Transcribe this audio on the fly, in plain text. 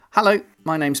Hello,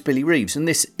 my name's Billy Reeves and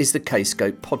this is the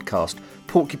K-Scope podcast,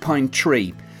 Porcupine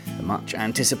Tree. The much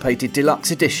anticipated deluxe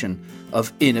edition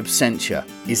of In Absentia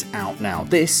is out now.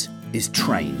 This is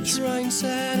Trains. Rain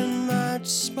set and match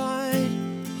spied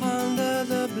under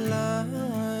the blind.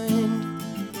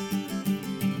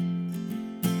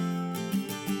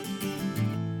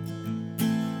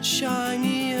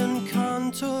 Shiny and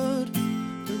contoured,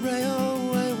 the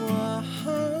railway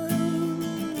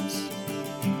winds.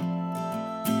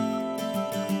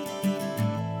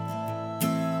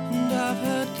 And I've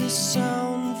heard this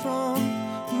sound from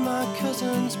my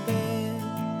cousin's bed,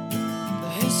 the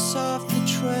hiss of the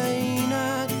train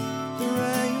at the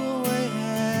railway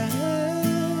head.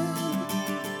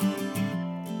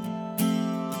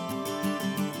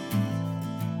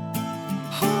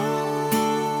 Oh,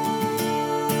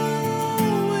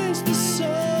 it's the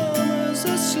summers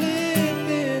are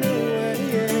slipping away.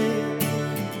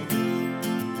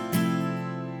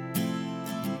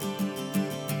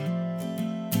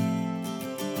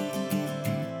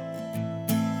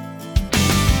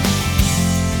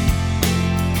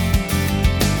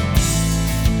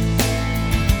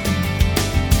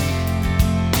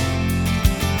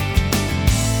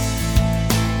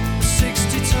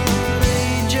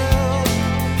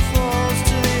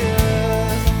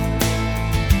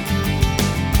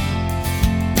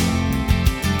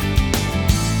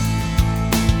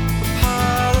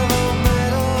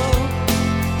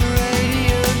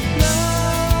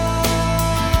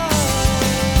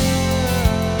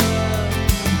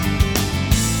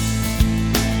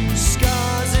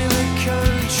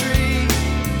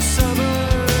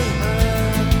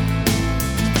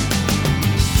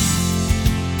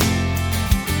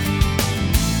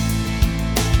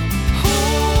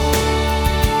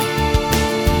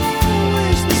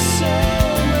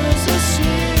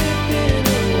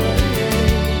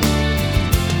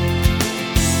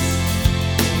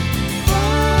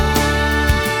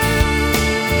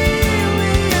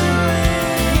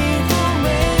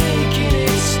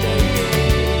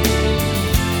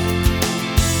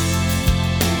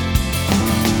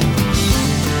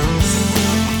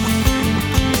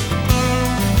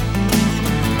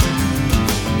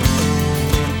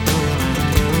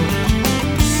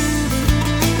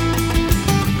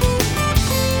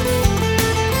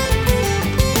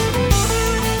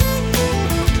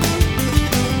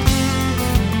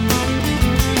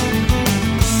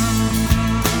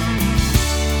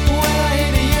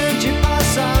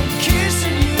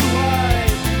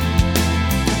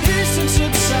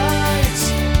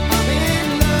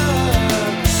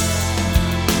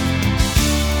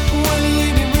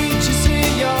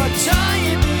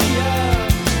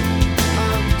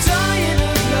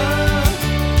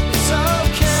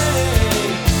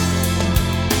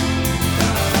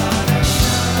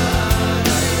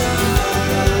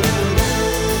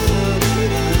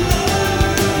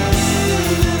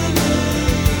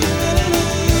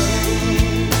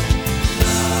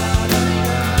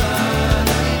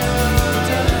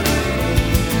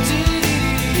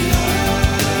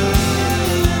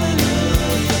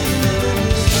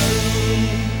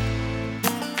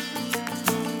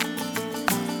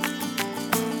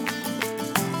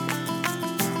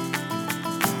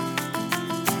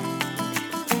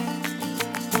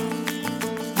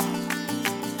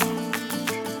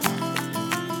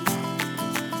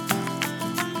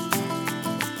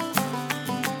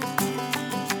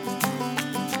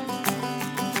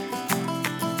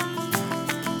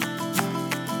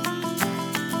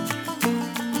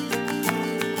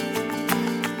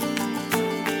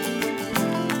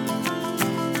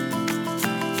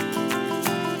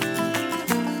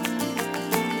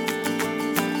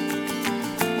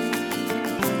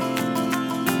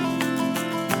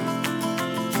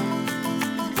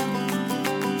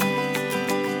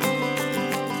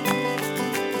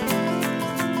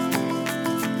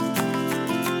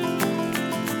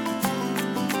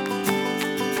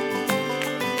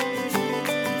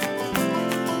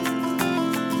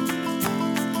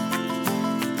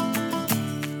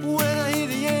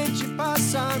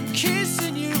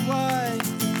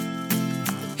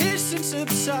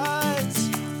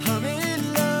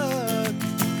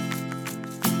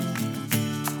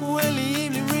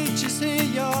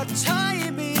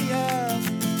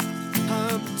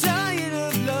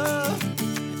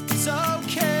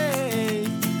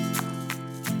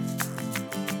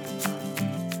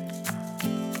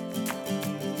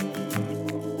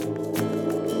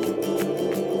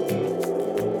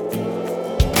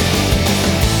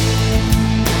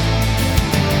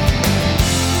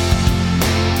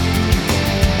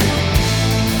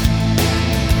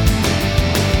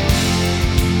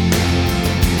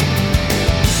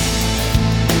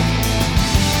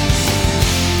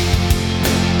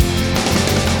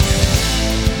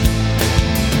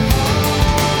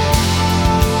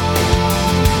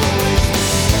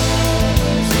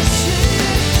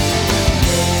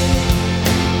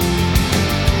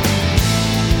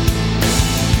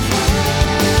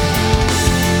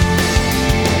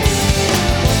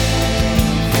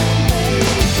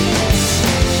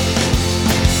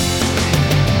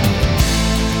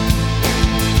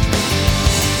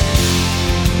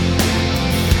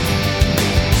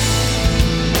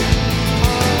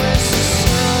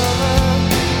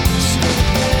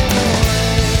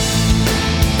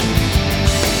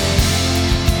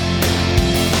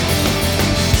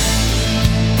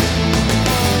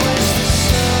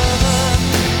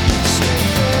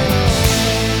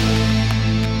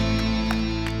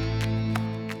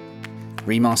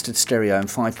 Remastered stereo and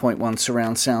 5.1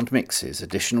 surround sound mixes,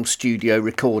 additional studio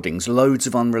recordings, loads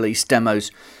of unreleased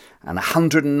demos, and a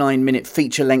 109-minute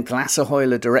feature-length Lasse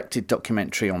Højler directed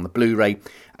documentary on the Blu-ray,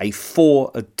 a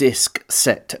 4-disc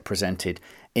set presented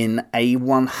in a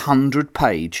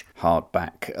 100-page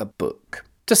hardback book.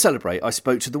 To celebrate, I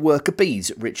spoke to the worker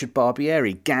bees, Richard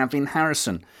Barbieri, Gavin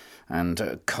Harrison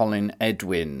and Colin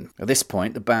Edwin. At this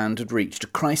point, the band had reached a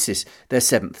crisis, their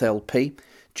 7th LP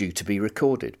due to be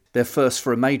recorded, their first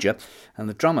for a major, and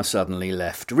the drummer suddenly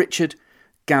left. Richard,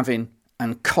 Gavin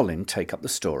and Colin take up the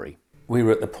story. We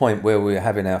were at the point where we were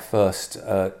having our first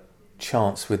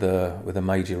chance with a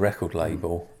major record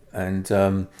label, and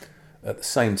at the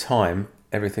same time,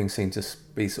 everything seemed to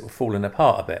be sort of falling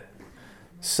apart a bit.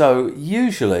 So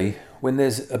usually, when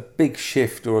there's a big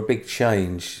shift or a big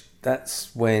change,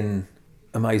 that's when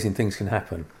amazing things can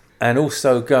happen. And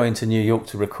also going to New York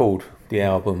to record the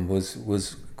album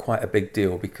was quite a big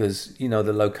deal because, you know,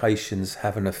 the locations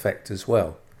have an effect as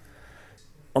well.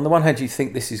 On the one hand, you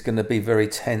think this is going to be very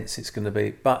tense,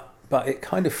 but it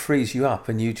kind of frees you up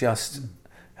and you just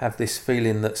have this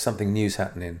feeling that something new's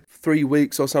happening. 3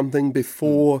 weeks or something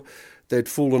before they'd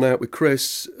fallen out with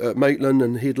Chris Maitland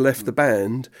and he'd left the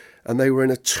band, and they were in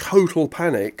a total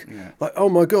panic. Yeah. Like, oh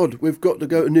my God, we've got to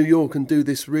go to New York and do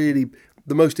this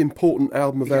the most important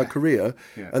album of our career.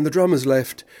 Yeah. And the drummers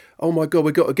left, oh my God,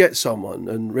 we've got to get someone.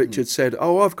 And Richard said,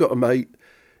 oh, I've got a mate,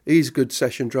 he's a good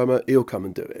session drummer, he'll come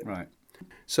and do it. Right.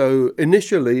 So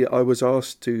initially I was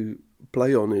asked to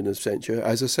play on In Absentia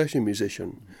as a session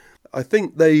musician. I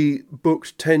think they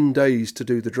booked 10 days to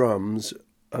do the drums,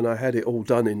 and I had it all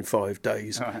done in 5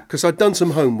 days because I'd done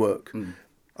some homework.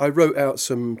 I wrote out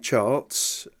some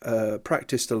charts,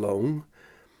 practiced along,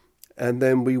 and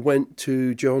then we went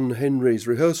to John Henry's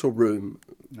rehearsal room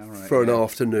for an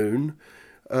afternoon.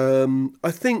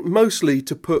 I think mostly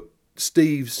to put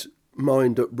Steve's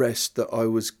mind at rest that I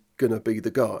was going to be the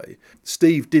guy.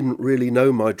 Steve didn't really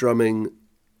know my drumming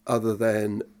other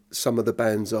than some of the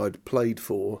bands I'd played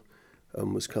for,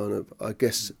 and was kind of, I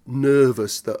guess,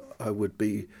 nervous that I would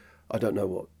be, I don't know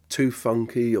what, too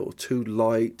funky or too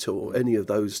light or any of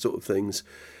those sort of things.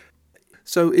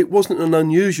 So it wasn't an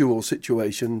unusual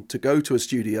situation to go to a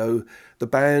studio, the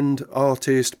band,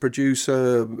 artist,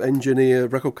 producer, engineer,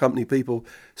 record company people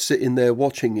sitting there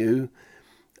watching you,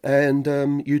 and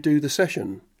you do the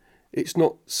session. It's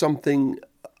not something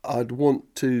I'd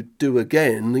want to do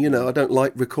again. You know, I don't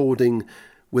like recording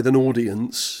with an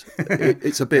audience.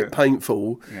 It's a bit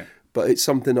painful, but it's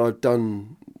something I've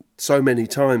done so many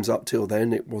times up till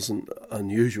then. It wasn't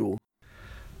unusual.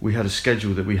 We had a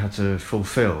schedule that we had to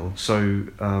fulfill, so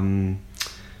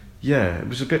it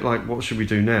was a bit like, what should we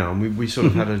do now? And we sort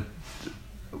of had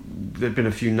there'd been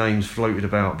a few names floated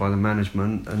about by the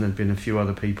management, and there'd been a few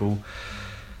other people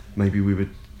maybe we were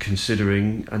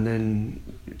considering, and then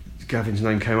Gavin's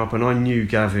name came up, and I knew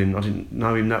Gavin. I didn't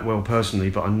know him that well personally,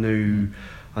 but I knew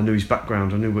his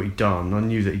background, I knew what he'd done, I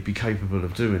knew that he'd be capable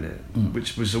of doing it,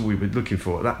 which was all we were looking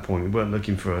for at that point. We weren't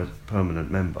looking for a permanent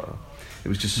member. It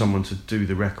was just someone to do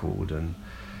the record. And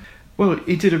well,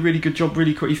 he did a really good job,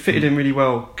 really quick. He fitted in really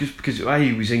well because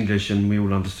he was English and we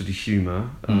all understood his humour.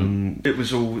 That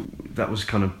was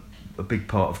kind of a big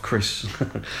part of Chris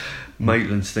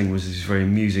Maitland's thing, was his very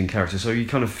amusing character. So he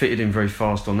kind of fitted in very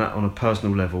fast on that, on a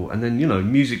personal level. And then, you know,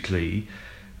 musically,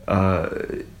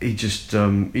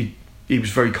 he was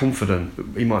very confident.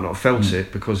 He might not have felt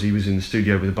it because he was in the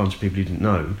studio with a bunch of people he didn't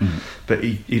know, but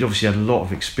he'd obviously had a lot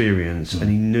of experience,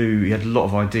 and he knew he had a lot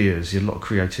of ideas. He had a lot of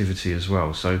creativity as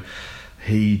well. So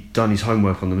he'd done his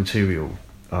homework on the material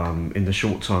in the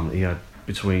short time that he had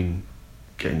between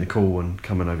getting the call and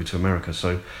coming over to America.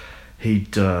 So he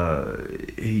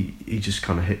just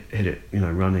kind of hit it, you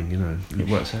know, running, you know, and it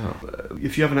works out.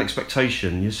 If you have an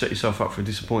expectation, you set yourself up for a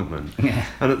disappointment. Yeah.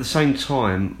 And at the same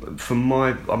time,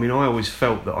 I always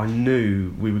felt that I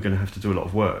knew we were going to have to do a lot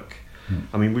of work.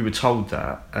 I mean, we were told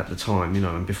that at the time, you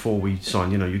know, and before we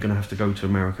signed, you know, you're going to have to go to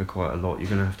America quite a lot, you're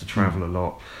going to have to travel a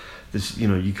lot. This, you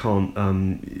know, you can't.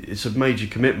 It's a major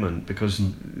commitment because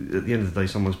at the end of the day,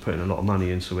 someone's putting a lot of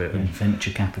money into it. And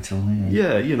venture capital.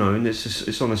 Yeah, you know, and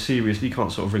it's on a serious. You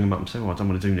can't sort of ring them up and say, "Oh, I don't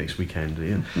want to do next weekend."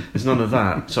 Yeah, there's none of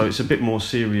that. So it's a bit more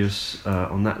serious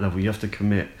on that level. You have to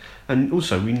commit, and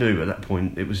also we knew at that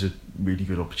point it was a really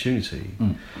good opportunity.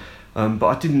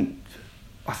 But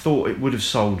I thought it would have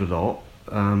sold a lot,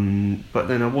 but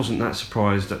then I wasn't that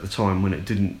surprised at the time when it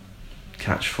didn't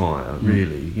catch fire,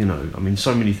 really. You know, I mean,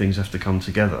 so many things have to come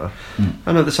together,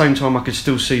 and at the same time I could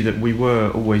still see that we were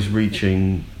always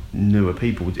reaching newer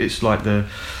people. It's like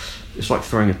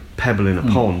throwing a pebble in a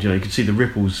pond. You know, you could see the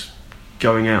ripples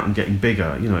going out and getting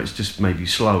bigger. You know, it's just maybe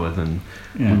slower than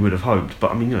we would have hoped.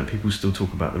 But I mean, you know, people still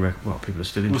talk about the record. Well, people are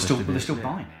still interested. They're still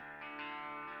buying it.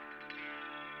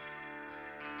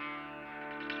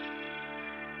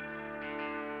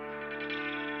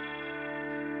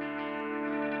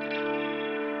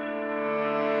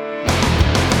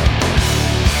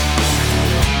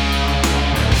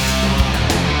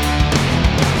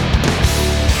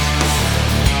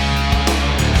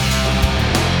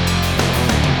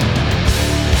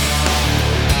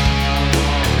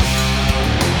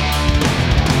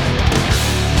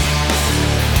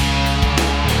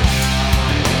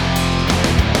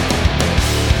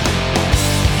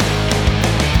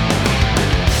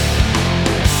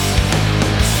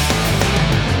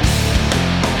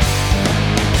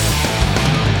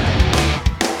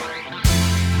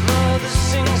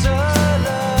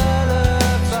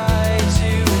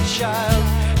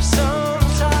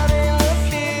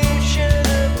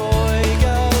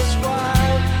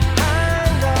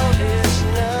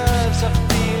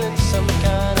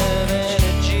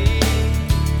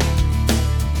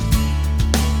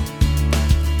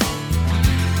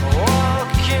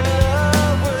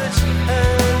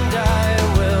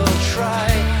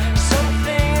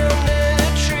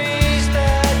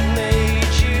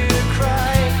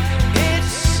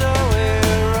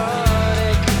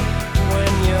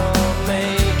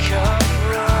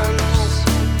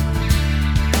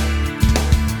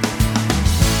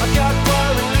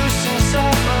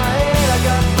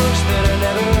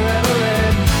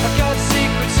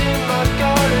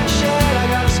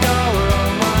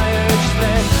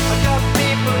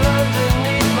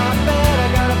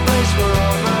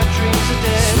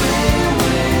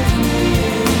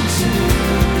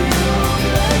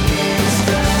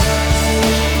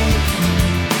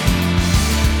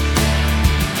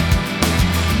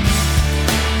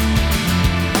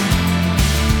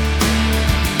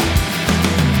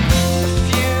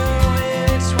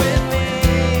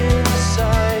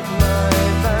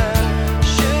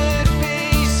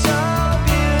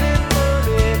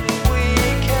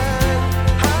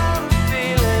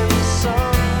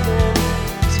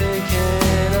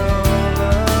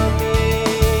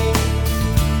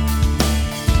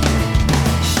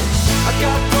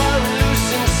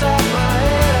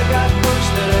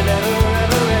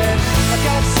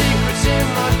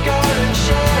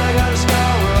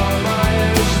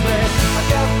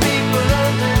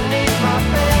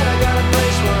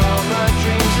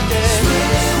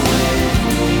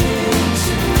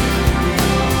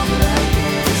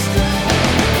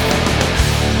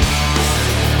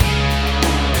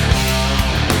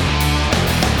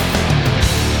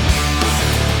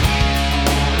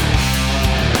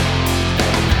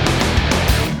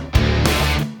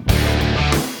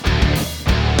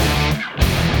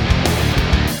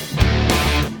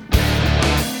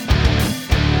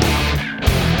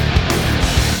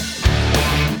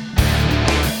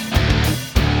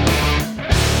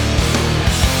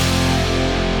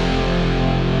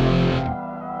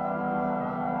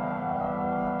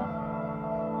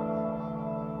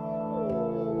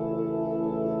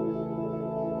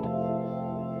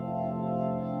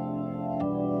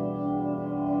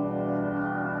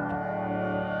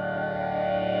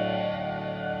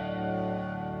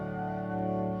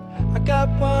 I got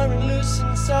wiring loose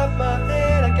inside my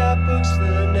head. I got books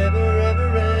that I never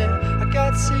ever read. I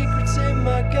got secrets in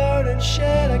my garden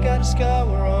shed. I got a scar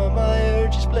where all my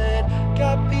urges bled.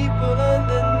 Got people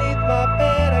underneath my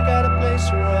bed. I got a place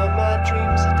where all my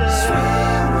dreams are dead.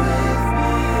 Swim with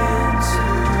me into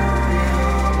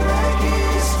your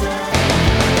blackest night.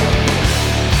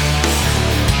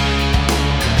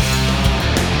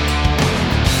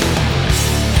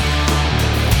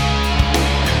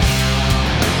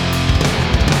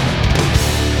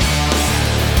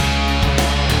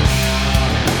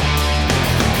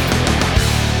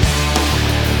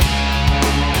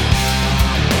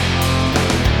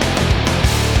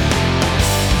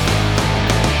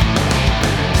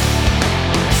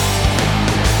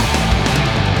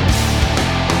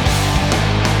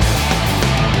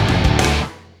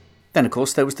 Then, of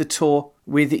course, there was the tour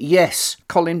with Yes,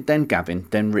 Colin, then Gavin,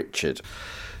 then Richard.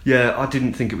 Yeah, I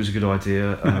didn't think it was a good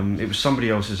idea. It was somebody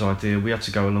else's idea. We had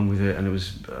to go along with it, and it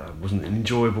wasn't an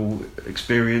enjoyable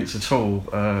experience at all.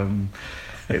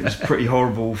 It was pretty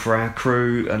horrible for our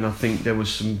crew, and I think there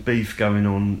was some beef going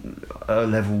on at a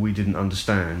level we didn't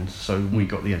understand. So we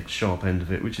got the sharp end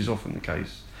of it, which is often the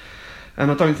case. And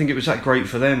I don't think it was that great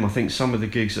for them. I think some of the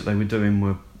gigs that they were doing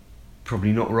were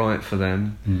probably not right for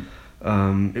them.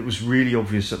 It was really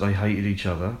obvious that they hated each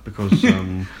other because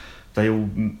they all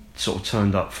sort of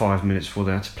turned up 5 minutes before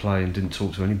they had to play and didn't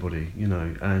talk to anybody, you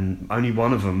know. And only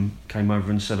one of them came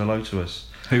over and said hello to us.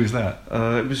 Who was that?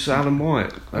 It was Alan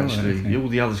White, actually. Oh, okay. All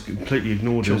the others completely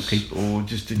ignored us or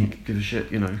just didn't give a shit,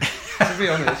 you know, to be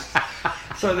honest.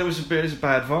 So there was a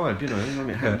bad vibe, you know. I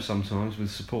mean, it happens sometimes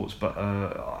with supports, but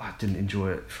I didn't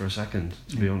enjoy it for a second,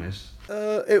 to be honest.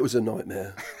 It was a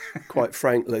nightmare, quite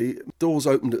frankly. Doors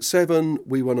opened at 7,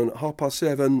 we went on at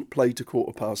 7:30, played to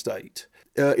 8:15.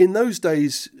 In those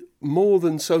days, more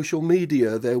than social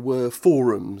media, there were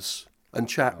forums and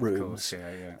chat rooms. Of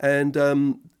course, yeah. And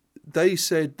they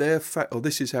said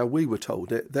this is how we were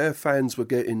told it, their fans were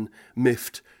getting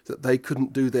miffed that they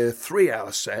couldn't do their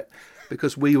 3-hour set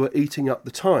because we were eating up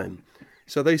the time.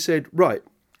 So they said, right,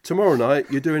 tomorrow night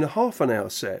you're doing a half an hour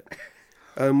set.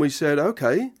 And we said,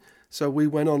 okay. So we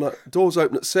went on doors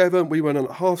open at 7, we went on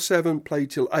at 7:30, played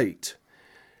till 8.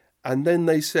 And then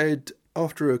they said,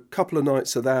 after a couple of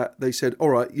nights of that, they said,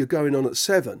 all right, you're going on at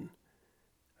 7.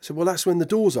 I said, well, that's when the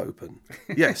doors open.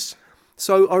 Yes.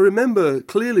 So I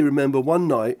clearly remember one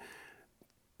night,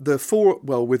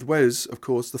 with Wes, of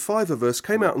course, the 5 of us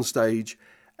came out on stage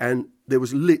and there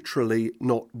was literally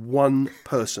not one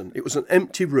person. It was an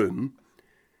empty room.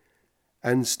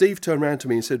 And Steve turned around to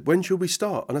me and said, when should we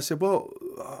start? And I said, well,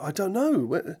 I don't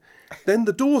know. Then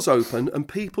the doors opened and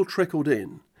people trickled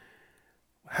in.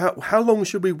 How long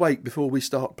should we wait before we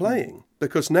start playing?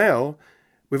 Because now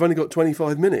we've only got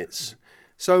 25 minutes.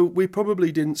 So we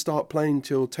probably didn't start playing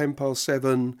till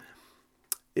 7:10.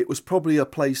 It was probably a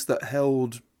place that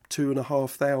held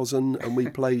 2,500 and we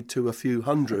played to a few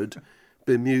hundred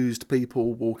bemused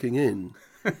people walking in.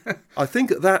 I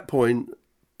think at that point,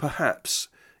 perhaps,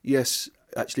 Yes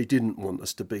actually didn't want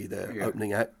us to be their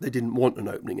opening act. They didn't want an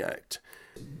opening act.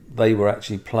 They were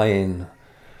actually playing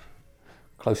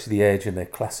close to the edge in their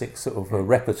classic sort of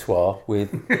repertoire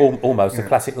with almost a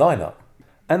classic lineup.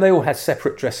 And they all had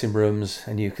separate dressing rooms,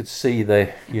 and you could see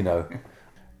the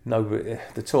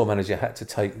tour manager had to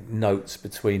take notes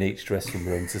between each dressing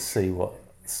room to see what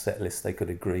set list they could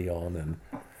agree on. And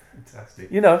fantastic.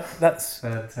 That's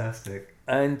fantastic.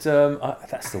 And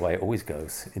that's the way it always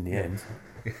goes in the end.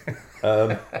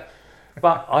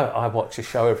 But I watch a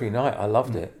show every night. I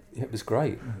loved it. It was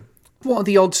great. What are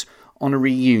the odds on a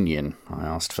reunion? I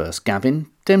asked first Gavin,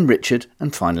 then Richard,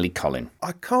 and finally Colin.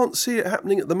 I can't see it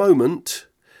happening at the moment.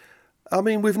 I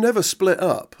mean, we've never split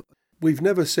up. We've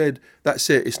never said, that's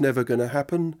it, it's never going to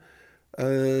happen.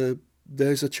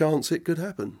 There's a chance it could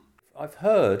happen. I've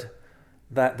heard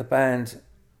that the band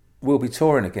will be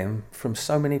touring again from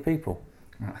so many people.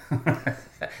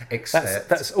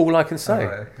 That's all I can say. Oh,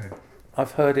 right, okay.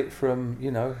 I've heard it from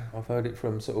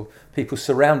sort of people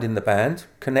surrounding the band,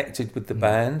 connected with the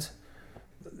band.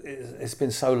 It's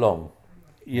been so long.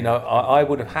 I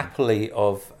would have happily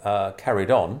carried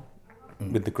on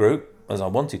with the group as I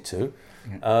wanted to.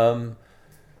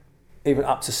 Even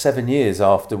up to 7 years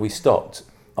after we stopped,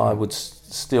 I would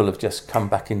still have just come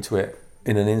back into it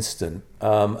in an instant.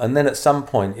 And then at some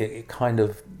point, it kind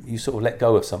of, you sort of let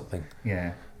go of something.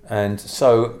 Yeah. And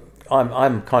so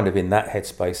I'm kind of in that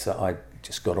headspace that I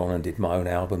just got on and did my own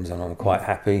albums, and I'm quite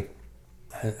happy,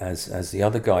 as the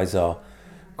other guys are,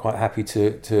 quite happy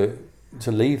to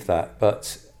leave that.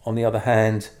 But on the other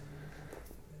hand,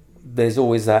 there's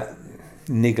always that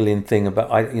niggling thing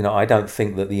about I don't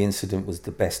think that The Incident was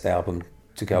the best album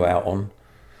to go out on.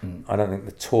 I don't think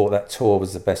that tour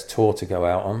was the best tour to go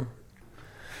out on.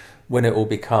 When it all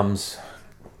becomes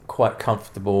quite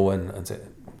comfortable and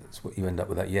that's what you end up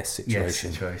with, that yes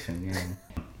situation.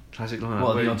 Classic lineup.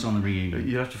 What are the odds on the reunion?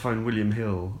 You have to phone William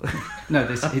Hill. No,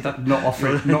 not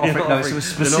offering. No, it's a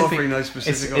specific. They're offering those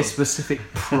specific. It's specific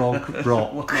prog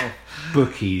rock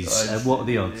bookies. What are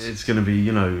the odds? It's going to be,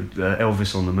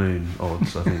 Elvis on the Moon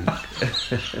odds, I think.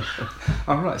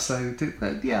 All right, so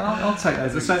I'll take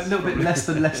those. So a little bit less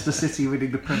than Leicester City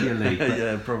winning the Premier League. But...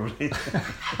 Yeah, probably.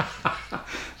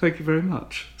 Thank you very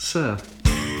much, sir.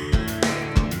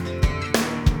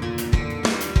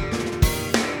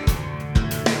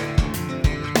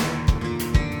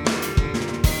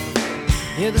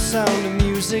 Hear the sound of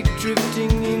music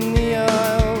drifting in the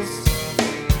aisles.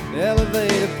 The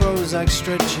elevator Prozac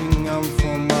stretching on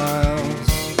for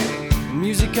miles. The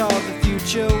music of the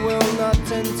future will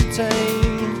not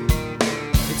entertain.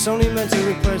 It's only meant to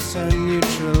repress and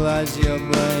neutralize your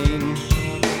brain.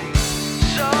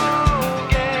 So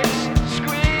get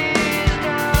squeezed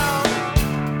out,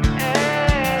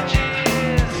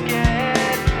 edges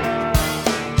get blunt.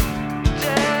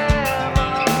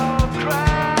 Democratic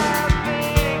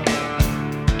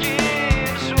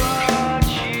gives what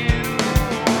you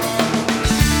want.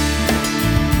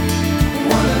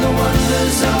 One of the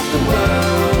wonders of the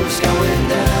world.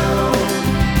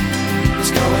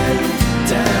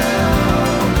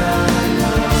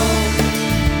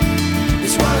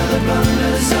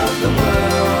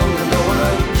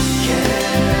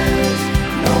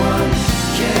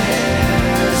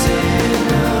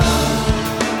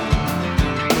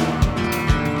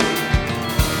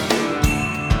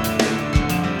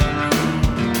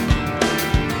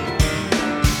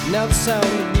 sound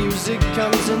of music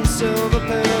comes in silver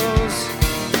pills,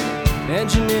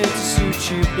 engineered to suit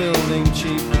you, building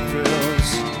cheaper thrills.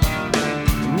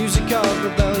 The music of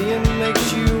rebellion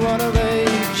makes you wanna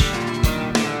rage,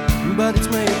 but it's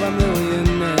made by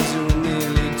millionaires who are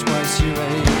nearly twice your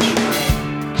age.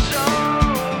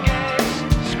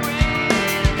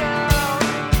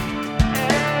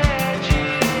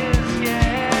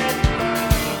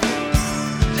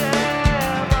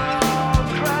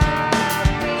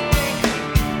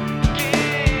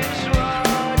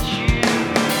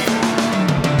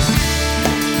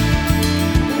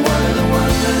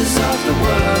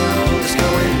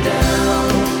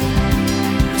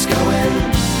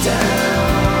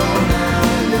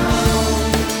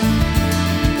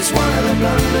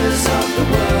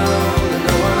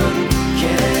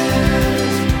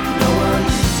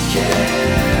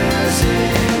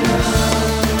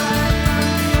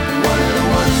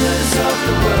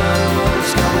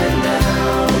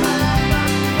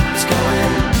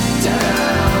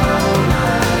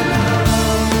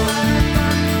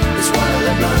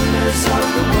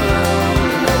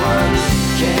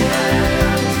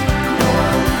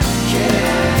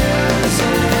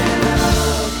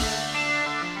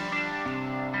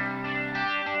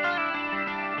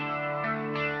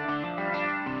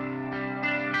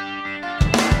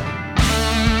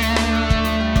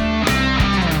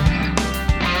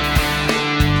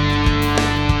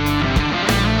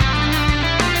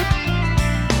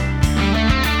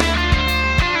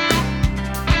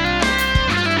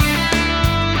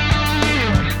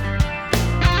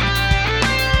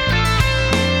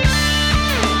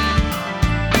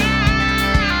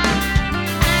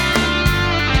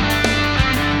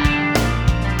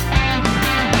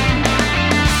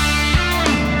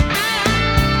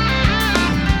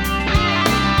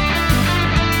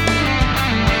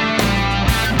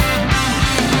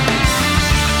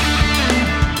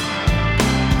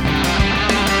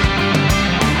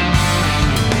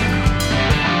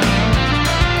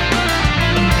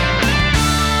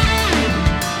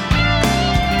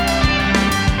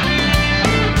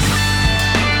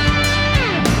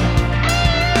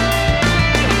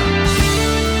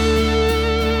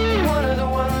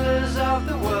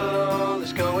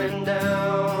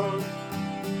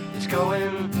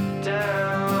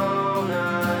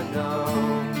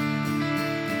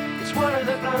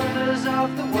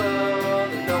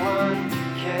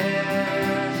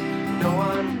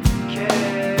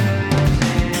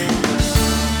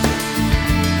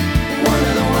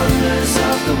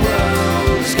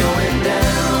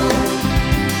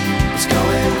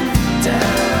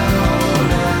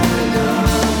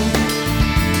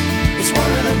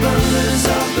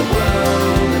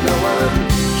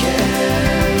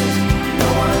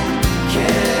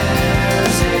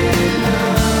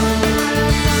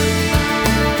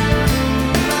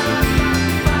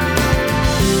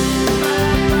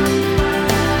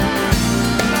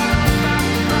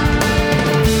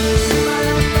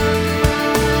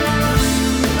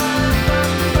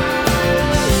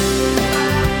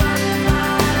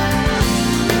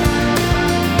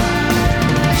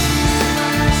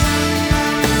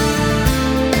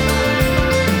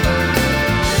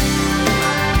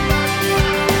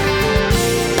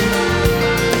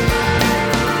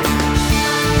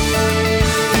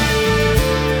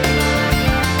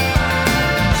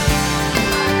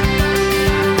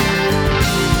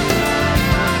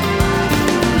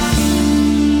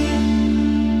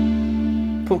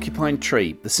 Porcupine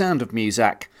Tree, The Sound of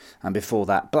Muzak, and before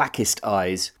that, Blackest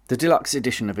Eyes. The deluxe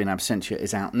edition of In Absentia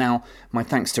is out now. My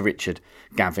thanks to Richard,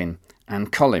 Gavin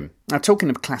and Colin. Now, talking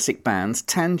of classic bands,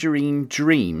 Tangerine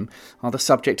Dream are the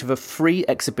subject of a free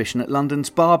exhibition at London's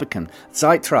Barbican,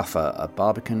 Zeitraffer, a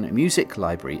Barbican Music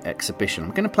Library exhibition.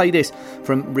 I'm going to play this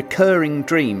from Recurring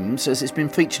Dreams as it's been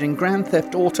featured in Grand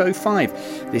Theft Auto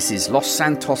 5. This is Los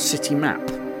Santos City Map.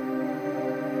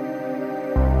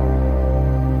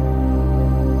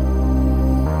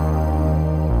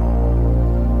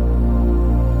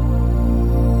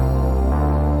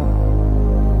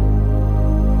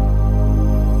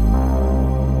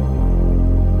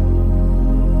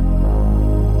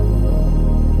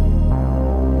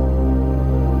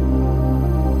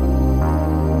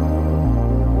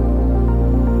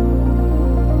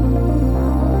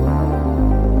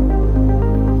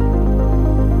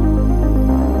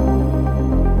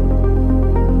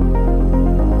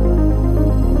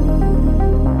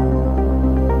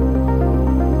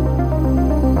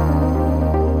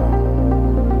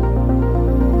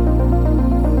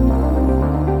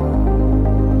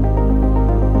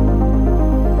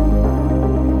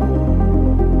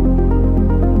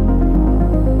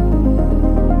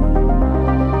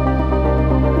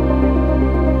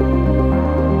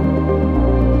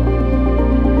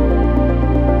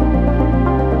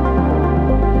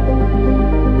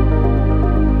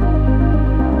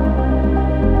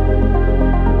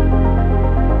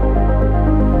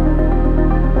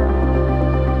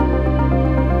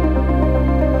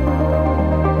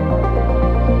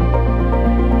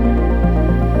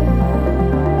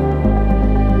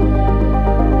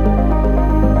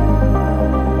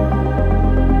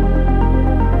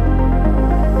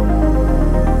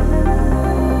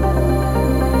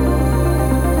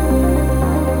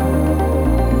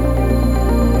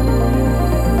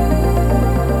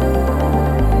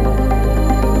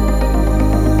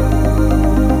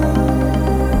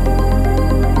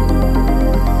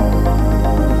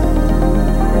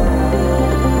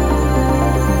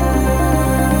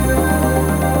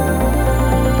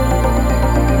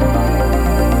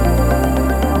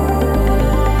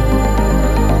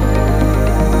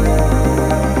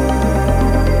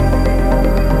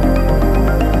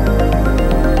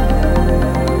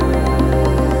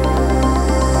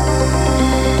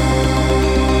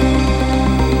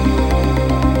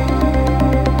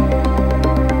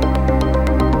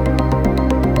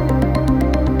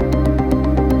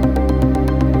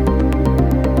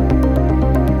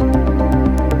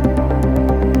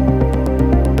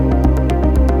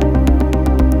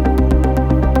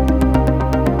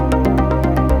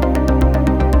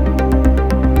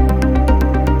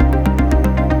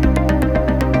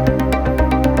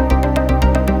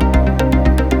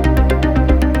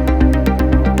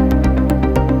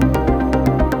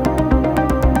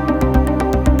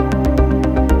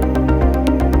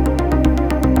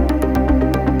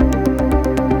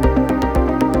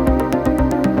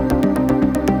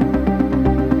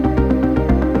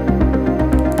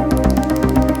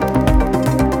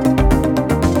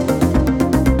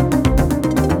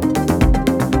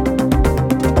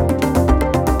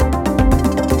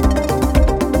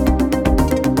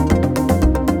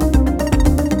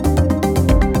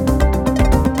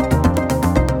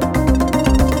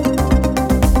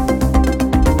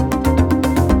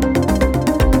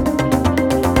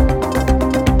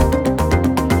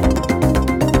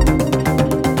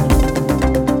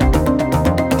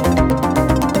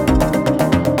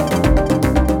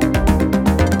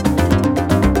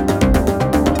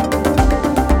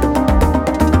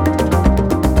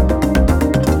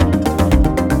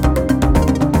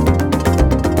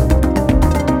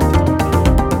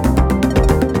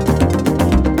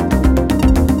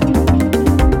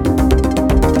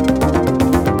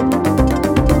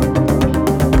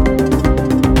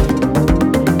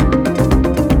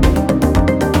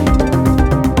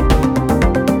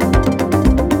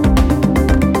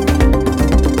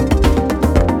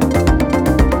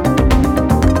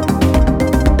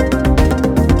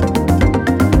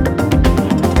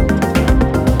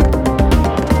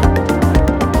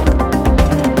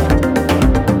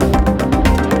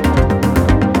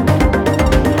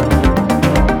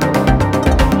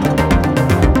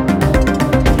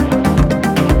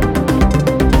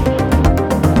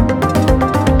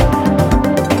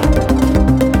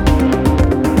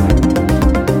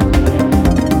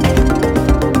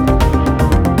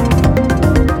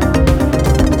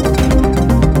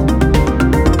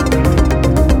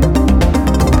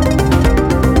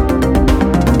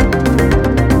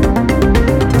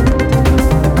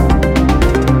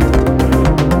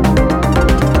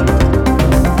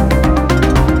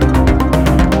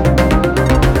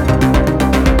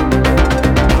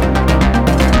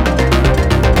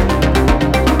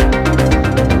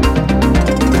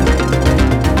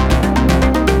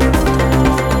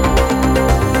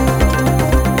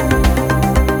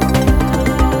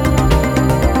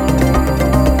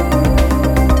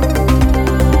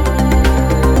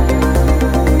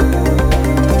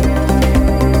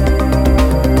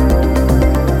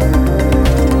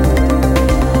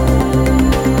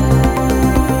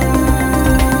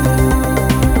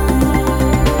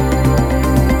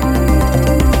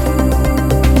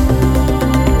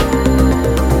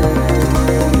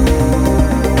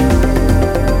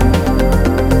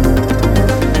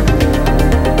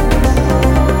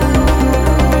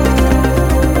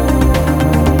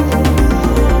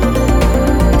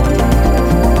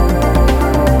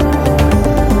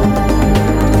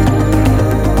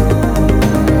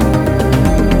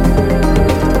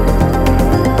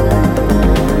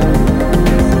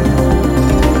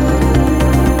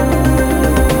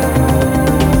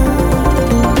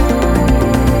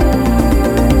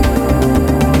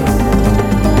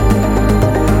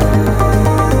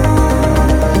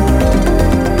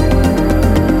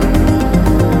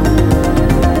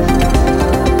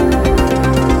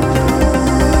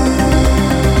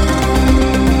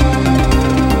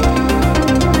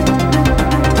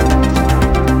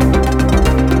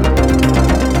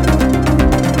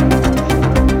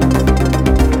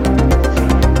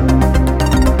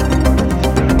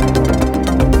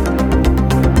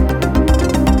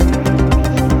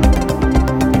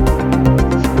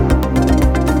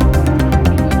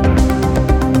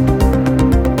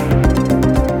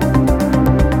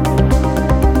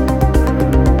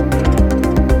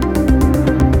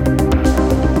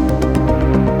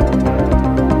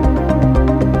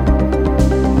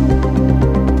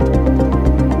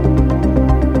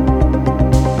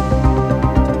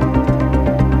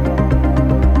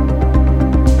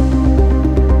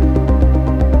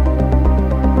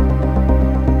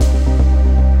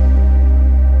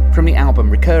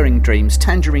 Dream Dreams,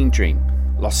 Tangerine Dream,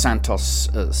 Los Santos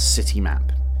city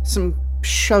map. Some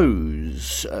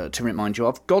shows to remind you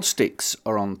of. Godsticks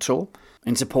are on tour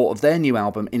in support of their new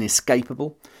album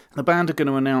Inescapable. The band are going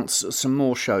to announce some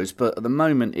more shows, but at the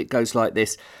moment it goes like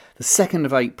this. The 2nd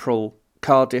of April,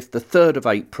 Cardiff. The 3rd of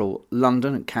April,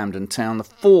 London at Camden Town. The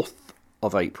 4th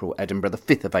of April, Edinburgh. The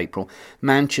 5th of April,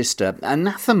 Manchester.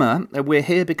 Anathema, we're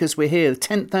here because we're here. The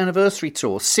 10th anniversary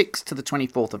tour, 6th to the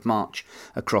 24th of March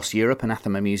across Europe.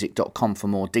 Anathemamusic.com for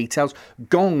more details.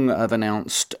 Gong have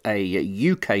announced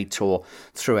a UK tour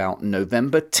throughout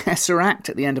November. Tesseract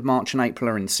at the end of March and April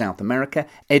are in South America.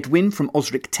 Edwin from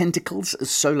Osric Tentacles,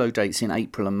 solo dates in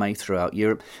April and May throughout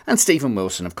Europe. And Stephen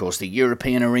Wilson, of course, the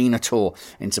European Arena tour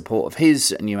in support of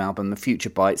his new album, The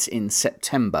Future Bites, in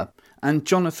September. And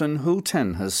Jonathan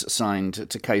Hulten has signed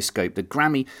to Kscope. The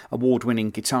Grammy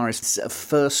award-winning guitarist's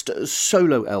first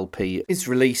solo LP is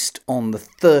released on the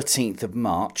 13th of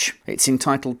March. It's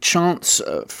entitled Chants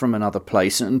from Another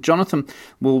Place, and Jonathan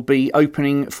will be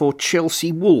opening for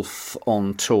Chelsea Wolfe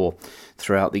on tour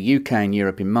throughout the UK and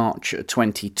Europe in March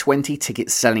 2020.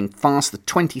 Tickets selling fast. The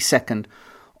 22nd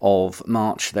of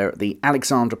March, they're at the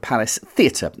Alexandra Palace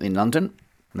Theatre in London.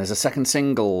 And there's a second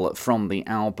single from the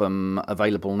album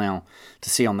available now to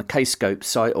see on the Kscope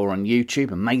site or on YouTube.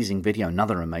 Amazing video,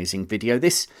 another amazing video.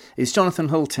 This is Jonathan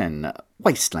Hulten,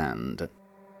 Wasteland.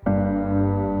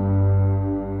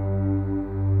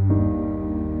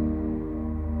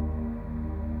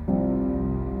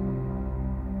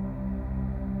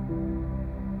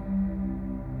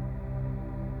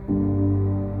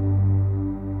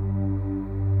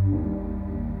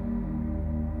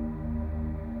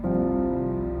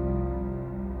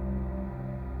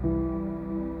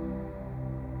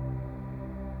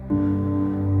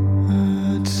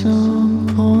 At some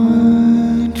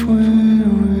point we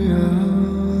realize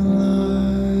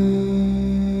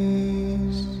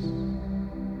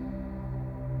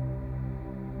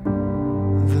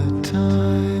that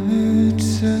time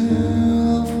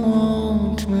itself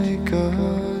won't make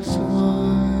us wise.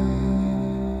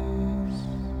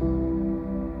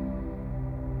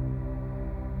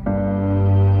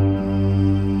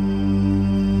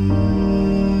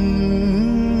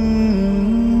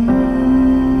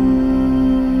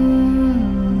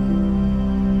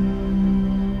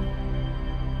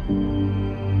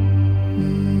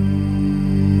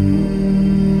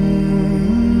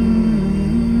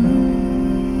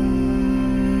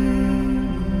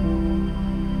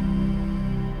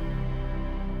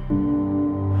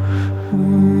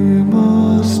 We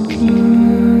must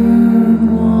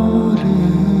learn what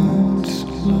it's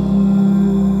like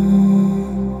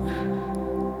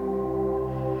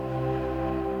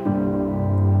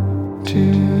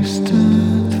to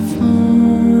stand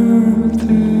firm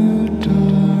through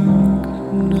dark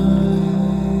night.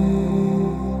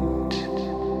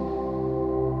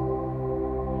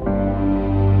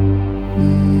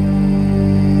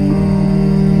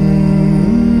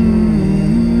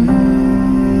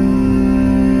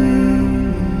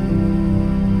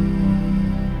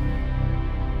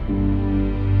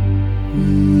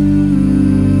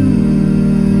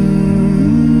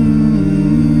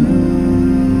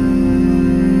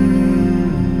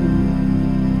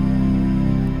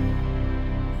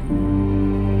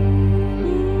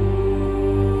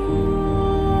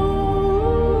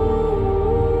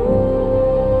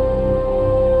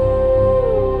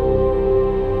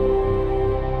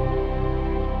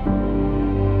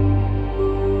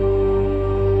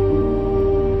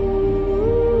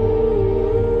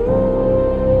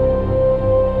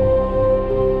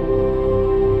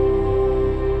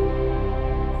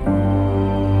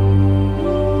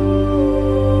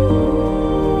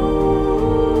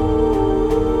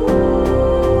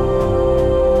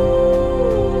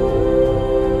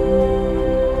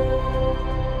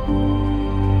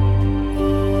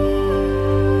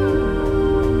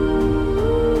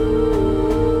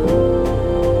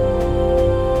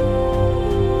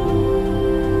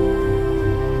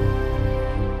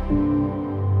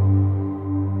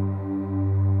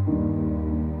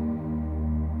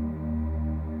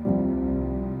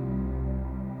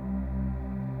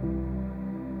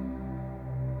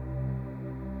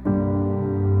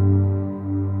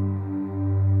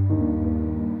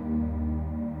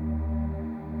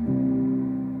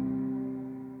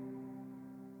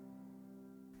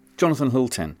 Jonathan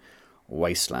Hulten,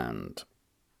 Wasteland.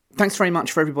 Thanks very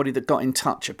much for everybody that got in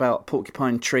touch about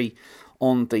Porcupine Tree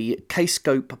on the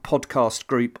Kscope podcast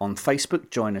group on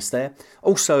Facebook. Join us there.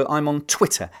 Also, I'm on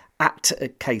Twitter at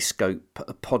Kscope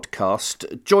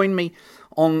podcast. Join me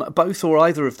on both or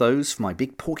either of those for my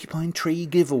big Porcupine Tree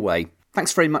giveaway.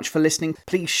 Thanks very much for listening.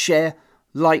 Please share,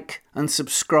 like and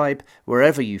subscribe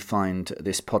wherever you find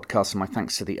this podcast. And my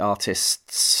thanks to the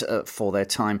artists for their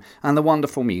time and the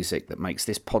wonderful music that makes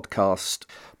this podcast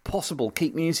possible.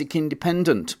 Keep music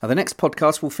independent. Now, the next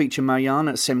podcast will feature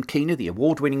Mariana Semkina, the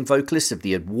award-winning vocalist of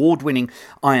the award-winning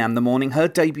I Am the Morning. Her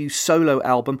debut solo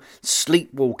album,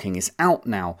 Sleepwalking, is out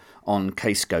now on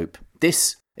Kscope.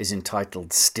 This is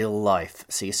entitled Still Life.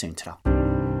 See you soon. Ta-ra.